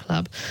Basketball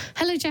Club.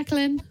 Hello,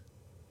 Jacqueline.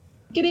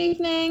 Good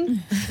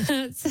evening.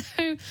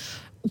 So,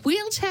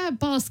 wheelchair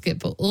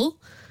basketball,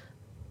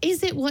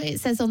 is it what it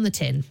says on the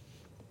tin?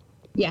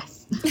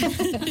 Yes.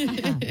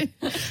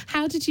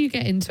 How did you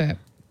get into it?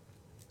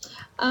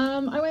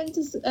 I went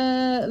to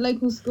a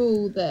local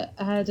school that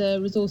had a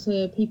resource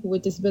for people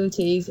with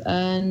disabilities,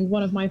 and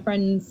one of my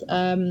friends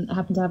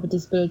happened to have a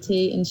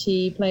disability, and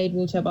she played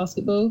wheelchair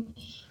basketball,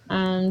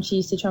 and she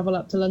used to travel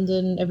up to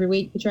London every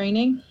week for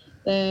training.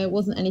 There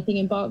wasn't anything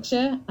in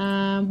Berkshire.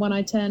 When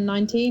I turned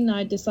 19,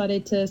 I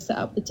decided to set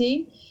up the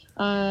team.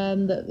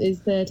 That is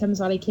the Thames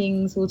Valley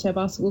Kings Wheelchair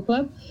Basketball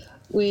Club.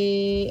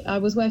 I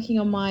was working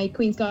on my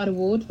Queen's Guard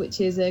Award, which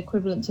is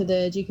equivalent to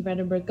the Duke of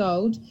Edinburgh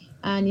Gold,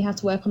 and you have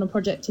to work on a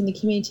project in the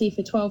community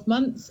for 12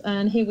 months,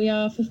 and here we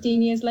are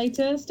 15 years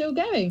later, still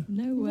going.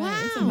 No way. Wow.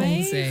 It's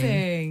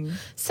amazing.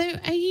 So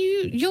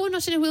you're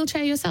not in a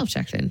wheelchair yourself,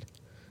 Jacqueline?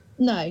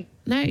 No,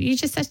 you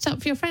just set it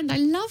up for your friend. I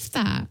love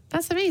that.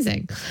 That's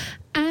amazing.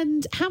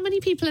 And how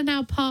many people are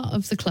now part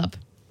of the club?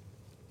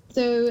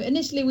 So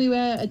initially we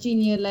were a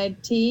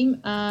junior-led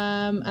team,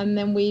 and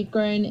then we've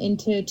grown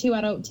into 2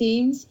 adult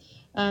teams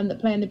that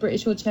play in the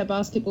British Wheelchair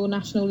Basketball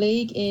National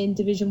League in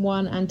Division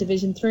 1 and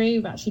Division 3.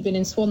 We've actually been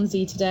in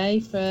Swansea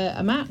today for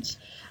a match.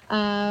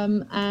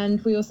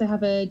 And we also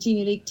have a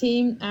junior league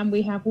team, and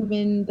we have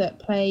women that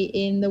play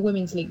in the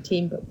women's league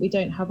team, but we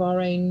don't have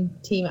our own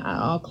team at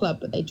our club,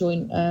 but they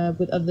join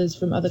with others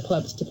from other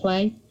clubs to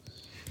play.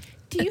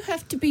 Do you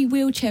have to be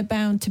wheelchair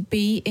bound to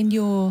be in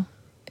your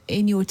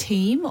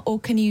team, or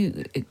can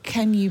you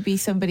be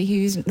somebody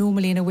who's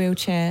normally in a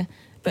wheelchair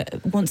but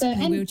wants to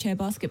play wheelchair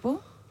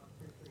basketball?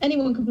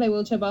 Anyone can play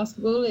wheelchair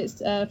basketball. It's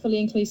a fully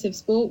inclusive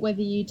sport,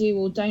 whether you do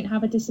or don't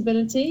have a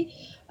disability.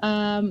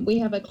 We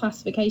have a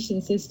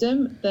classification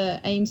system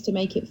that aims to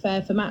make it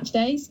fair for match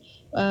days.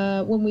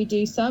 When we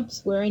do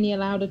subs, we're only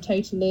allowed a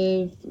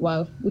total of,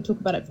 well, we talk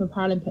about it from a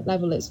Paralympic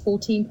level, it's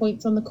 14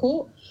 points on the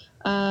court.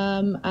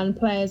 And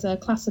players are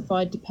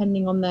classified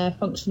depending on their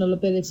functional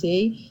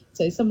ability.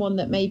 So someone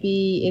that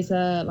maybe is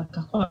a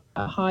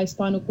high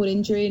spinal cord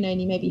injury and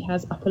only maybe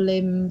has upper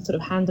limb, sort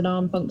of hand and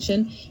arm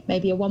function,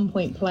 maybe a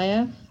 1-point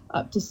player,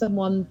 up to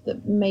someone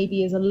that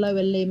maybe is a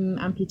lower limb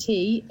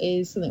amputee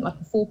is something like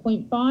a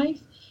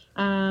 4.5.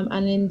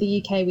 And in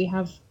the UK, we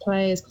have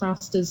players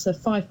classed as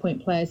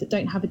 5-point players that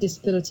don't have a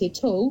disability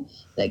at all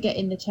that get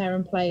in the chair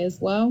and play as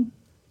well.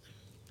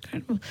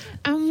 Incredible.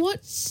 And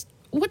what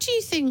do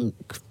you think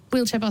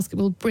wheelchair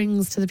basketball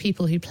brings to the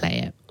people who play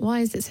it? Why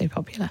is it so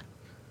popular?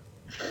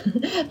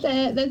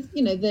 There's,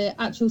 the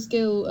actual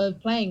skill of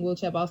playing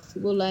wheelchair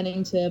basketball,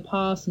 learning to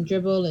pass and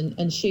dribble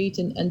and shoot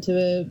and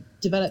to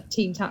develop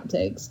team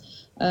tactics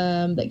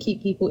that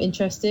keep people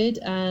interested,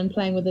 and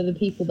playing with other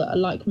people that are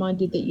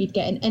like-minded that you'd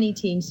get in any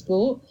team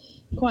sport.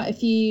 Quite a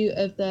few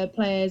of the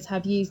players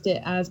have used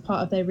it as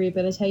part of their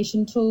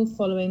rehabilitation tool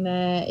following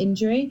their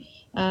injury,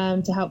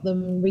 to help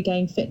them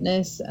regain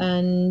fitness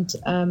and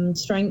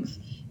strength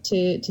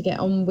to get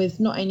on with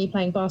not only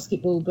playing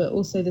basketball but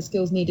also the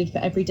skills needed for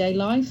everyday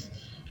life.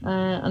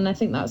 And I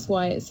think that's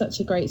why it's such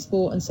a great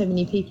sport and so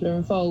many people are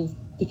involved,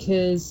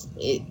 because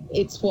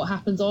it's what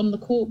happens on the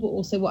court but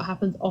also what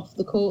happens off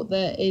the court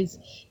that is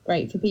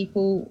great for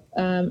people.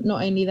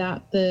 Not only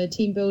that, the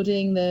team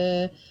building,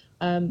 the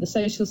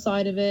social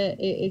side of it,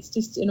 it's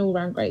just an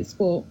all-round great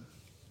sport.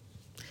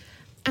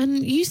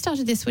 And you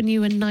started this when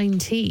you were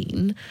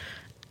 19.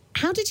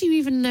 How did you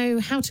even know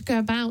how to go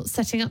about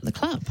setting up the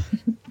club?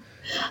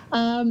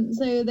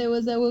 So there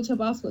was a wheelchair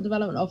basketball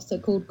development officer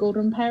called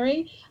Gordon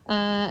Perry.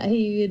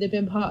 He had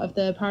been part of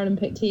the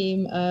Paralympic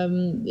team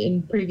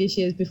in previous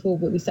years before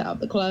we set up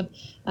the club.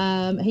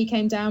 He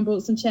came down,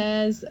 brought some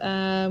chairs.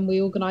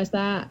 We organised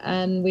that,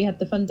 and we had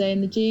the fun day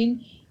in the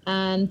June.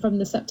 And from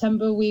the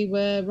September, we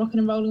were rocking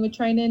and rolling with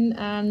training,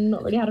 and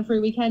not really had a free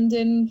weekend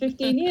in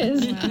 15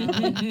 years.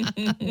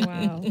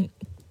 Wow.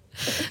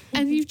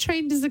 And you've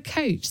trained as a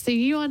coach, so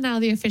you are now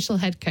the official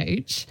head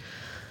coach.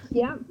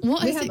 Yeah,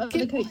 we have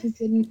other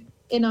coaches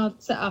in our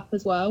setup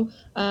as well.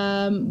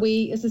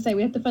 As I say,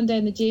 we had the fun day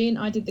in the June.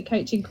 I did the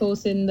coaching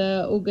course in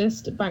the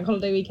August bank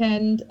holiday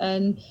weekend,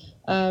 and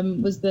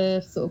was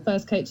the sort of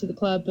first coach of the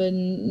club,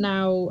 and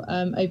now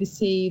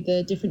oversee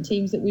the different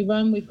teams that we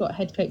run. We've got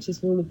head coaches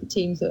for all of the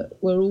teams that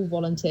we're all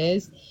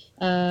volunteers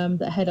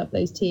that head up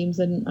those teams,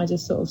 and I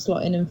just sort of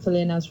slot in and fill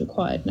in as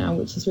required now,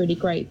 which is really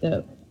great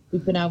that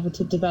we've been able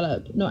to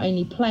develop not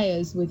only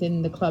players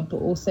within the club,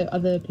 but also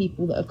other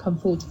people that have come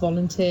forward to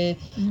volunteer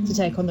to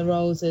take on the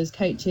roles as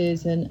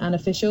coaches and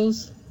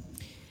officials.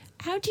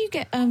 How do you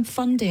get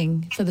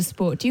funding for the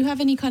sport? Do you have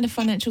any kind of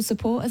financial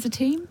support as a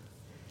team?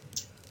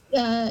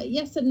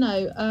 Yes and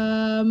no.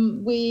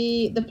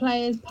 The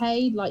players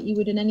paid like you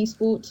would in any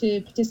sport to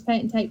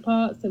participate and take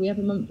part. So we have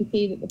a monthly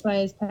fee that the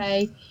players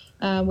pay,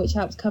 which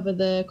helps cover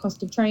the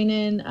cost of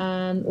training,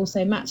 and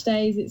also match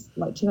days. It's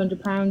like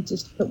 £200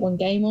 just to put one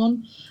game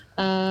on.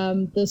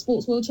 The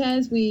sports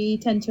wheelchairs, we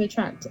tend to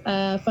attract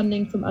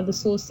funding from other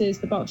sources.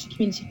 The Berkshire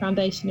Community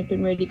Foundation have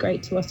been really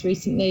great to us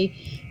recently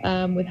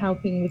with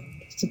helping with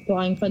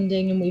supplying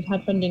funding, and we've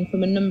had funding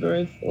from a number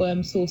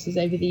of sources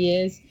over the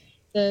years.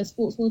 The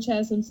sports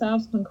wheelchairs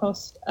themselves can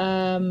cost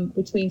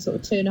between sort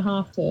of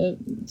 £2,500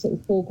 to sort of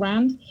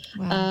 £4,000.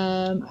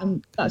 Wow.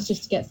 And that's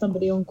just to get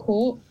somebody on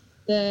court.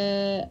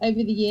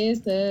 Over the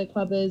years, the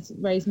club has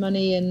raised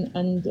money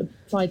and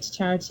applied to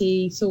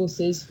charity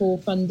sources for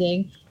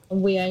funding,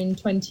 and we own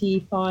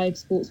 25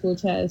 sports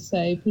wheelchairs,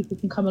 so people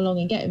can come along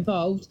and get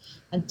involved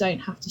and don't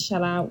have to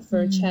shell out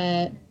for a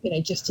chair,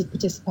 just to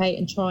participate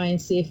and try and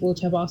see if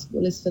wheelchair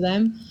basketball is for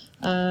them.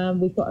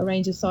 We've got a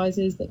range of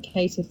sizes that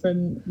cater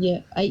from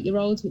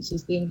 8-year-olds, which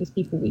is the youngest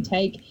people we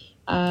take,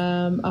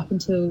 up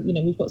until,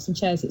 we've got some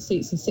chairs that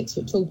suit some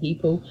 6-foot-tall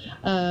people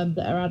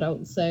that are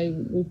adults. So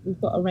we've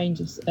got a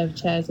range of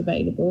chairs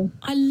available.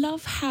 I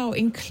love how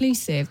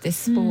inclusive this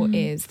sport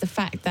is. The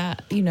fact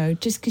that,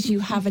 just because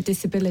you have a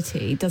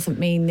disability doesn't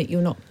mean that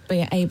you're not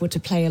being able to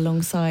play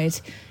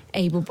alongside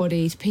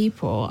able-bodied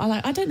people.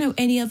 I don't know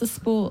any other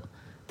sport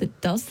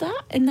that does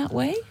that in that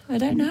way. I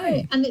don't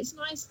know. And it's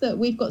nice that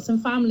we've got some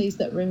families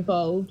that are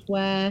involved,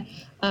 where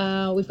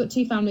we've got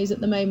 2 families at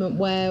the moment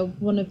where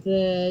one of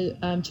the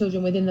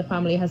children within the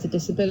family has a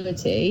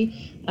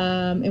disability.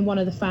 In one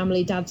of the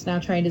family, dad's now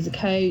trained as a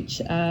coach,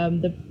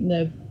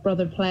 the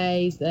brother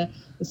plays, the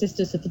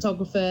sister's a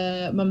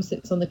photographer, mum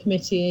sits on the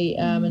committee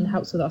and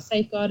helps with our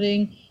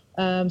safeguarding.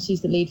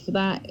 She's the lead for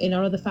that. In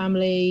our other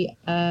family,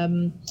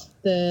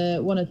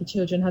 one of the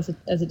children has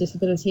a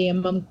disability,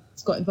 and mum's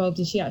got involved,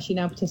 and she actually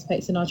now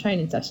participates in our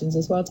training sessions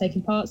as well,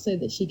 taking part so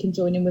that she can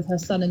join in with her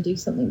son and do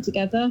something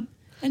together.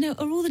 I know.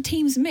 Are all the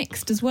teams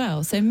mixed as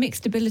well? So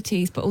mixed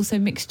abilities, but also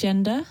mixed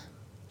gender?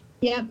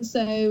 Yeah,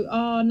 so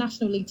our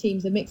National League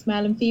teams are mixed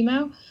male and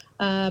female,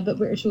 but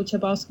British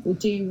Wheelchair Basketball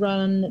do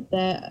run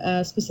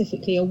their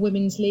specifically a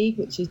women's league,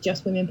 which is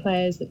just women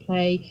players that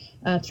play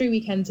 3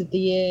 weekends of the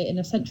year in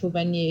a central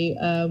venue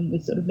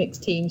with sort of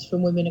mixed teams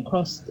from women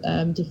across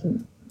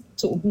different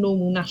sort of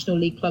normal National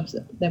League clubs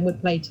that then would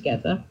play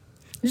together.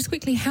 Just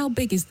quickly, how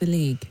big is the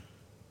league?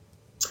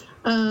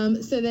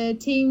 So the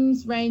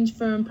teams range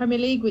from Premier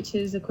League, which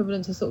is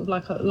equivalent to sort of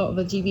like a lot of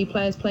the GB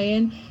players play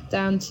in,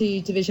 down to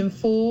Division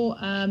 4.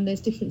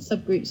 There's different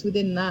subgroups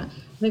within that.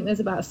 I think there's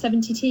about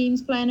 70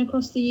 teams playing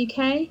across the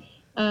UK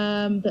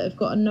that have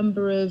got a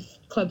number of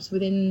clubs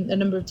within a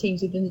number of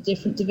teams within the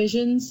different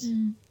divisions.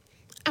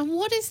 And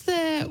what's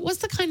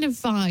the kind of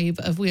vibe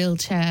of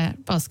wheelchair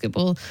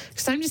basketball?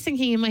 Because I'm just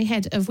thinking in my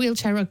head of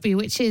wheelchair rugby,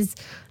 which is,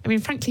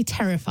 frankly,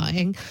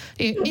 terrifying.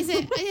 Has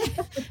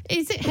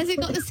it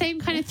got the same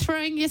kind of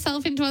throwing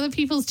yourself into other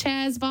people's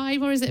chairs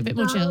vibe, or is it a bit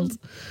more chilled?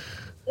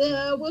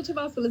 Wheelchair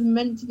basketball is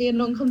meant to be a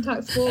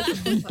non-contact sport.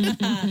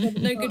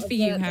 No good for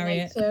you,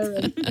 Harriet.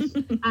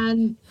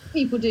 And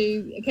people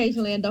do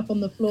occasionally end up on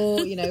the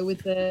floor,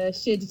 with the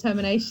sheer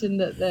determination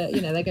that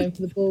they're going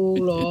for the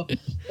ball, or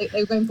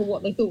they're going for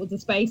what they thought was the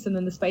space, and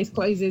then the space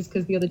closes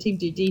because the other team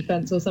do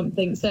defense or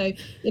something. So,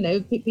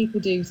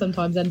 people do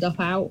sometimes end up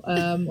out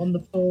on the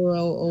floor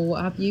or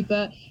what have you.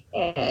 But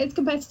it's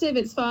competitive,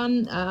 it's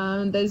fun.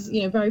 There's,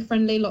 very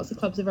friendly. Lots of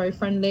clubs are very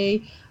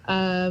friendly.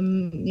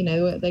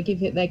 They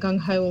give it their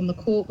gung-ho on the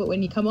court, but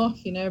when you come off,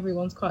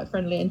 everyone's quite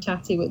friendly and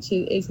chatty, which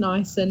is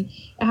nice, and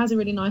it has a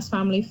really nice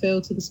family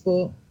feel to the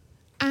sport.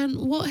 And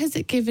what has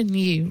it given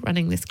you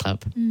running this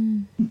club?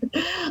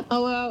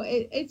 Oh, well,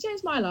 it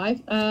changed my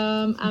life,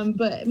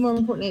 but more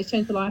importantly, it's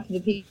changed the life of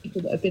the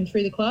people that have been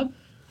through the club.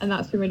 and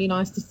that's been really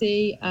nice to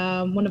see.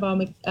 One of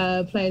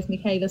our players,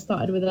 Michaela,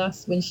 started with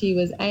us when she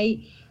was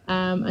 8,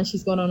 and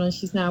she's gone on and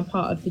she's now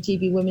part of the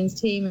GB women's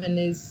team and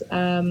is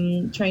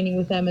training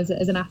with them as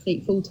an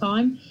athlete full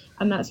time.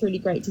 And that's really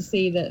great to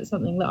see that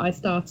something that I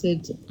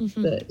started,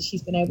 that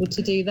she's been able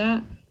to do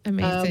that.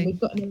 Amazing. We've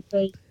got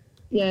another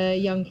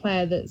young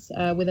player that's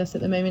with us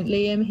at the moment,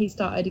 Liam. He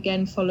started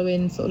again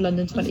following sort of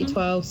London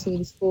 2012, saw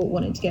the sport,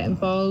 wanted to get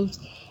involved.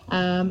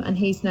 And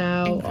he's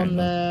now on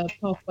the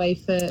pathway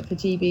for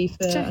GB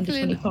for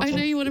Jacqueline, under 25. I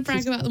know you want to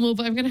brag about them all,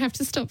 but I'm going to have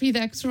to stop you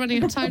there because we're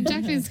running out of time.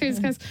 Jacqueline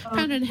Skogskas,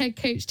 founder and head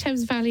coach,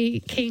 Thames Valley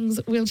Kings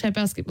Wheelchair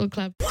Basketball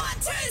Club. 1, 2,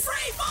 3,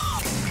 4.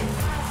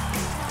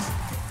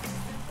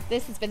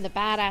 This has been the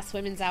Badass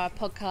Women's Hour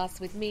podcast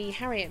with me,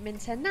 Harriet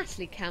Minter,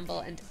 Natalie Campbell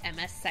and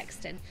Emma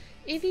Sexton.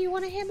 If you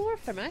want to hear more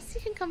from us,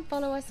 you can come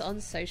follow us on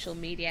social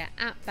media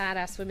at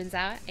Badass Women's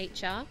Hour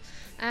HR,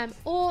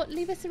 or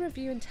leave us a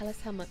review and tell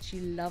us how much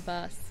you love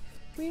us.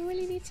 We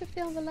really need to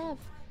feel the love.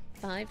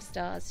 5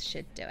 stars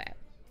should do it.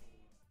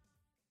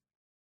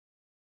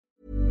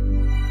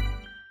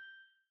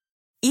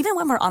 Even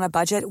when we're on a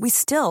budget, we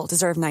still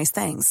deserve nice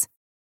things.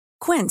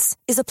 Quince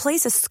is a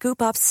place to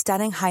scoop up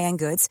stunning high-end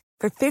goods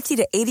for 50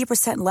 to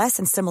 80% less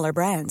than similar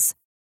brands.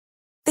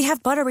 They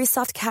have buttery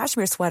soft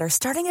cashmere sweaters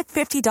starting at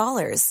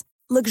 $50,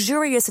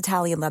 luxurious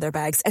Italian leather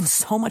bags, and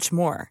so much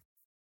more.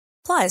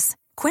 Plus,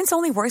 Quince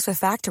only works with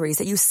factories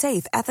that use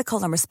safe,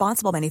 ethical, and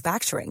responsible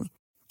manufacturing.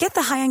 Get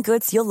the high-end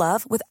goods you'll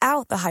love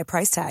without the high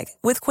price tag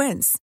with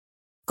Quince.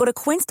 Go to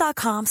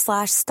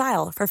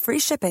quince.com/style for free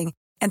shipping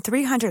and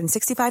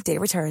 365-day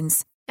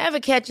returns. Ever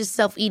catch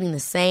yourself eating the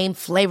same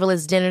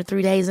flavorless dinner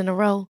 3 days in a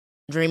row?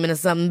 Dreaming of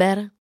something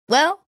better?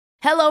 Well,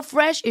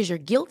 HelloFresh is your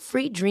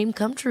guilt-free dream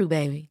come true,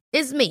 baby.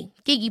 It's me,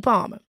 Keke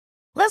Palmer.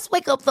 Let's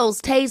wake up those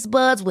taste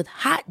buds with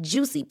hot,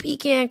 juicy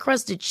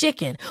pecan-crusted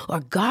chicken or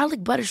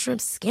garlic butter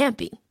shrimp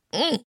scampi.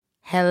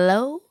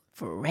 Hello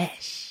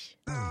Fresh.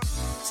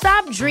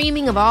 Stop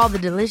dreaming of all the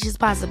delicious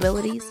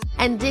possibilities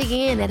and dig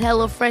in at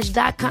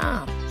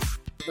HelloFresh.com.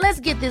 Let's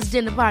get this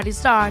dinner party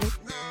started.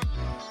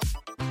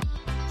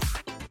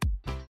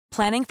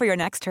 Planning for your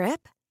next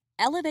trip?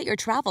 Elevate your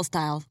travel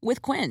style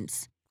with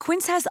Quince.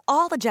 Quince has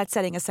all the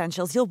jet-setting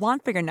essentials you'll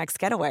want for your next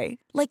getaway,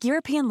 like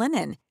European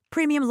linen,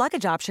 premium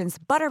luggage options,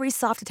 buttery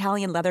soft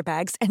Italian leather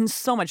bags, and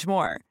so much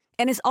more.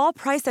 And is all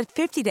priced at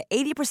 50 to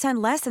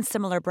 80% less than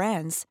similar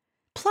brands.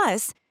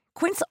 Plus,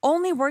 Quince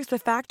only works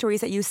with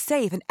factories that use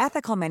safe and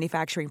ethical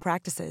manufacturing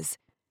practices.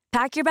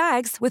 Pack your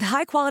bags with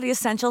high-quality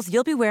essentials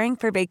you'll be wearing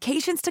for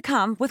vacations to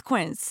come with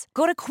Quince.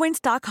 Go to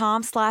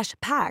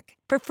quince.com/pack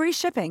for free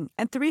shipping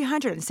and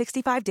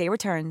 365-day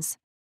returns.